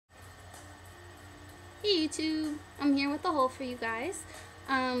Hey YouTube, I'm here with a haul for you guys.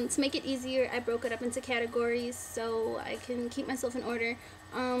 To make it easier, I broke it up into categories so I can keep myself in order.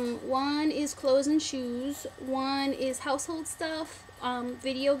 One is clothes and shoes, one is household stuff,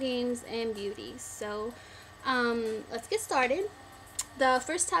 video games, and beauty. So let's get started. The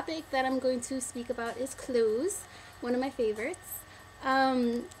first topic that I'm going to speak about is clothes, one of my favorites.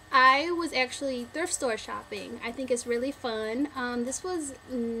 I was actually thrift store shopping. I think it's really fun. This was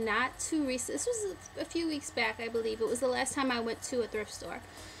not too recent. This was a few weeks back, I believe. It was the last time I went to a thrift store.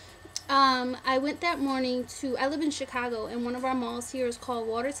 I went that morning to, I live in Chicago, and one of our malls here is called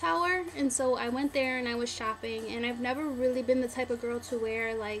Water Tower. And so I went there and I was shopping, and I've never really been the type of girl to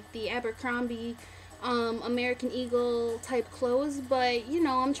wear like the Abercrombie, American Eagle type clothes, but you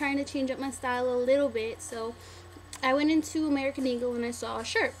know, I'm trying to change up my style a little bit. So I went into American Eagle and I saw a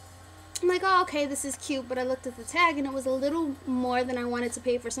shirt. I'm like, oh, okay, this is cute, but I looked at the tag and it was a little more than I wanted to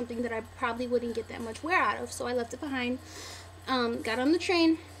pay for something that I probably wouldn't get that much wear out of, so I left it behind. Got on the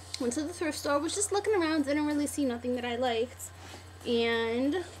train, went to the thrift store, was just looking around, didn't really see nothing that I liked.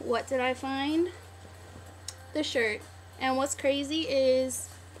 And what did I find? The shirt. And what's crazy is,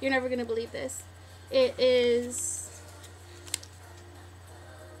 you're never gonna believe this. It's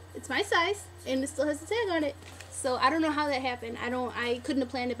my size, and it still has the tag on it. So I don't know how that happened. I couldn't have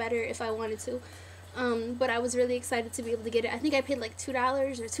planned it better if I wanted to. But I was really excited to be able to get it. I think I paid like $2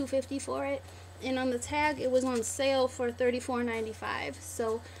 or $2.50 for it. And on the tag, it was on sale for $34.95.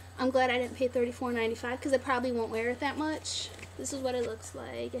 So I'm glad I didn't pay $34.95 because I probably won't wear it that much. This is what it looks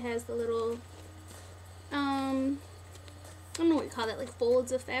like. It has the little, I don't know what you call that, like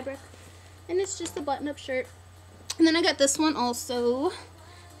folds of fabric. And it's just a button-up shirt. And then I got this one also.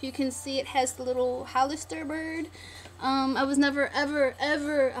 You can see it has the little Hollister bird. I was never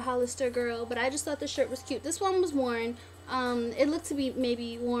ever a Hollister girl, but I just thought the shirt was cute. This one was worn. It looked to be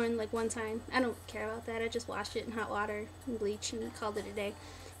maybe worn like one time. I don't care about that. I just washed it in hot water and bleach and called it a day.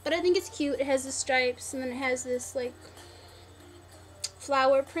 But I think it's cute. It has the stripes and then it has this like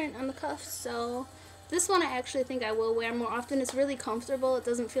flower print on the cuffs. So this one I actually think I will wear more often. It's really comfortable. It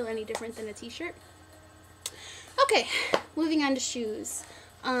doesn't feel any different than a t-shirt. Okay, moving on to shoes.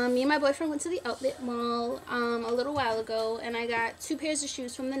 Me and my boyfriend went to the outlet mall a little while ago, and I got 2 pairs of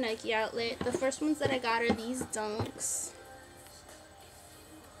shoes from the Nike outlet. The first ones that I got are these Dunks,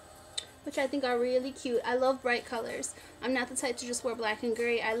 which I think are really cute. I love bright colors. I'm not the type to just wear black and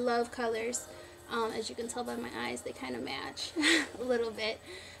gray. I love colors. As you can tell by my eyes, they kind of match a little bit.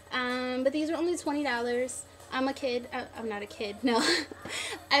 But these are only $20. I'm a kid. I'm not a kid, no.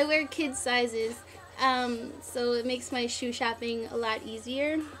 I wear kid sizes. So it makes my shoe shopping a lot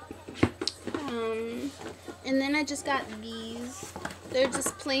easier. And then I just got these. They're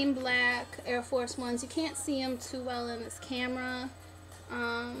just plain black Air Force Ones. You can't see them too well in this camera.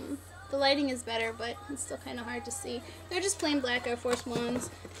 The lighting is better, but it's still kind of hard to see. They're just plain black Air Force Ones.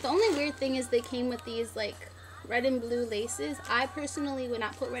 The only weird thing is they came with these like red and blue laces. I personally would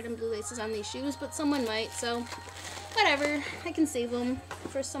not put red and blue laces on these shoes, but someone might, so whatever. I can save them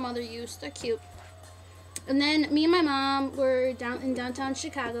for some other use. They're cute. And then me and my mom were down in downtown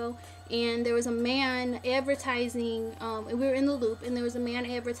Chicago, and there was a man advertising, and we were in the Loop, and there was a man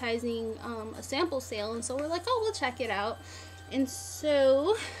advertising a sample sale, and so we're like, oh, we'll check it out. And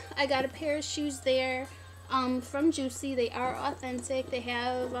so I got a pair of shoes there from Juicy. They are authentic. They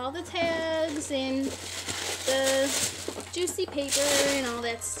have all the tags and the Juicy paper and all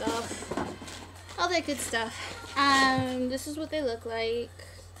that stuff. All that good stuff. This is what they look like.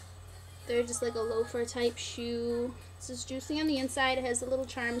 They're just like a loafer type shoe. This is Juicy on the inside. It has the little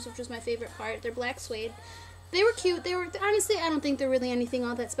charms, which was my favorite part. They're black suede. They were cute. They were, honestly, I don't think they're really anything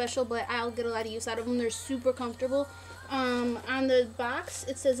all that special, but I'll get a lot of use out of them. They're super comfortable. On the box,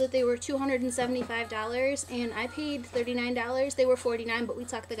 it says that they were $275, and I paid $39. They were $49, but we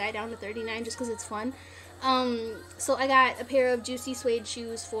talked the guy down to $39 just because it's fun. So I got a pair of Juicy suede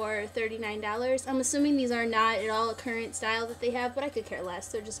shoes for $39. I'm assuming these are not at all a current style that they have, but I could care less.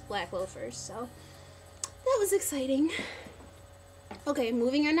 They're just black loafers, so that was exciting. Okay,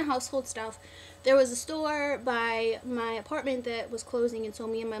 moving on to household stuff. There was a store by my apartment that was closing, and so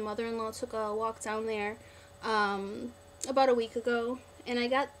me and my mother-in-law took a walk down there about a week ago, and I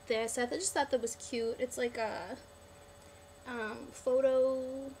got this. I just thought that was cute. It's like a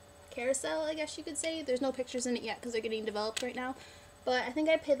photo carousel, I guess you could say. There's no pictures in it yet because they're getting developed right now, but I think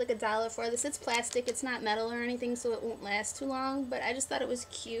I paid like $1 for this. It's plastic, it's not metal or anything, so it won't last too long, but I just thought it was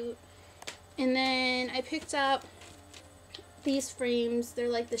cute. And then I picked up these frames. They're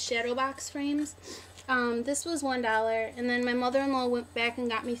like the shadow box frames. This was $1, and then my mother-in-law went back and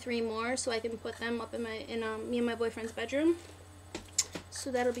got me 3 more so I can put them up in me and my boyfriend's bedroom.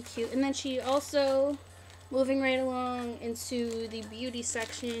 So that'll be cute. And then she also moving right along into the beauty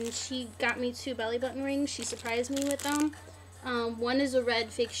section, she got me 2 belly button rings. She surprised me with them. One is a red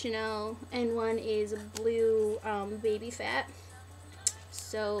fake Chanel and one is a blue baby fat.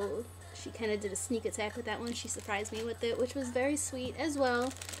 So she kind of did a sneak attack with that one. She surprised me with it, which was very sweet as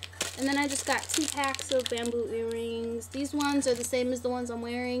well. And then I just got 2 packs of bamboo earrings. These ones are the same as the ones I'm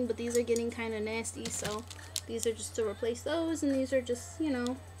wearing, but these are getting kind of nasty, so these are just to replace those, and these are just, you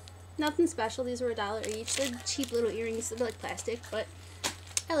know, nothing special. These were $1 each. They're cheap little earrings. They're like plastic, but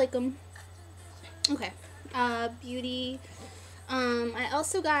I like them. Okay. Beauty. I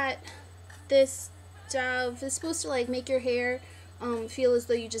also got this Dove. It's supposed to like make your hair feel as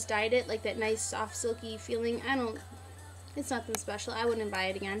though you just dyed it, like that nice soft silky feeling. It's nothing special. I wouldn't buy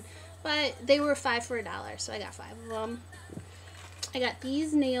it again, but they were 5 for $1, so I got 5 of them. I got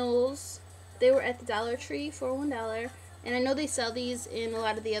these nails. They were at the Dollar Tree for $1, and I know they sell these in a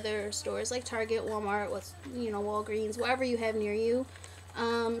lot of the other stores like Target, Walmart, Walgreens, wherever you have near you.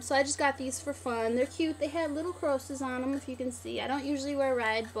 So I just got these for fun. They're cute. They had little crosses on them, if you can see. I don't usually wear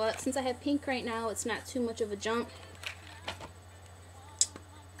red, but since I have pink right now, it's not too much of a jump.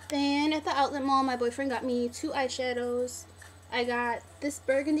 Then at the outlet mall, my boyfriend got me 2 eyeshadows. I got this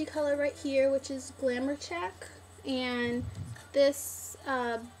burgundy color right here, which is Glamour Check, and this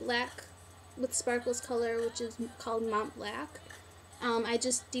black with sparkles color, which is called Mont Black. I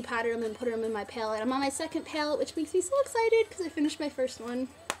just depotted them and put them in my palette. I'm on my second palette, which makes me so excited because I finished my first one.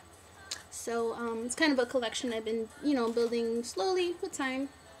 So it's kind of a collection I've been, building slowly with time.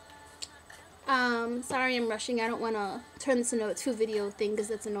 Sorry I'm rushing. I don't want to turn this into a 2 video thing because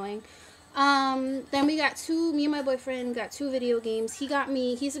that's annoying. Then me and my boyfriend got 2 video games.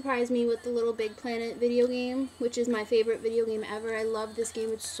 He surprised me with the Little Big Planet video game, which is my favorite video game ever. I love this game.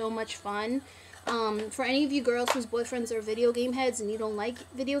 It's so much fun. For any of you girls whose boyfriends are video game heads and you don't like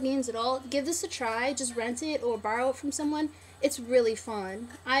video games at all, give this a try. Just rent it or borrow it from someone. It's really fun.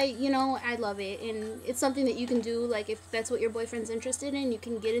 I love it, and it's something that you can do, like, if that's what your boyfriend's interested in, you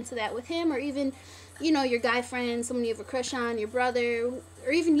can get into that with him, or even, your guy friend, someone you have a crush on, your brother,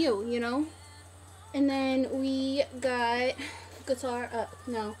 or even you. And then we got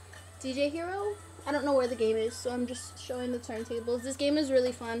DJ Hero. I don't know where the game is, so I'm just showing the turntables. This game is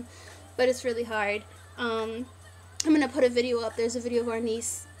really fun, but it's really hard. I'm gonna put a video up. There's a video of our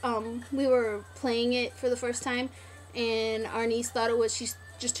niece. We were playing it for the first time, and our niece thought it was, she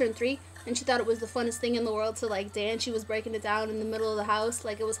just turned 3, and she thought it was the funnest thing in the world to like dance. She was breaking it down in the middle of the house,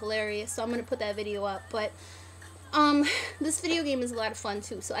 like it was hilarious. So I'm gonna put that video up. But this video game is a lot of fun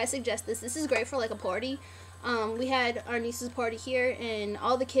too, so I suggest this. This is great for like a party. We had our niece's party here, and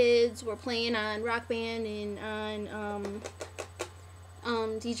all the kids were playing on Rock Band and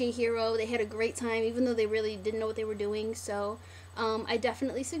on DJ Hero. They had a great time, even though they really didn't know what they were doing. So I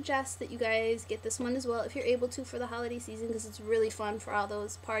definitely suggest that you guys get this one as well if you're able to for the holiday season, because it's really fun for all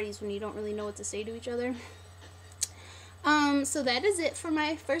those parties when you don't really know what to say to each other. So that is it for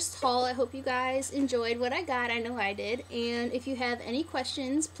my first haul. I hope you guys enjoyed what I got. I know I did. And if you have any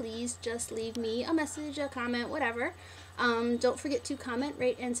questions, please just leave me a message, a comment, whatever. Don't forget to comment,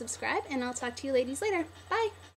 rate, and subscribe, and I'll talk to you ladies later. Bye!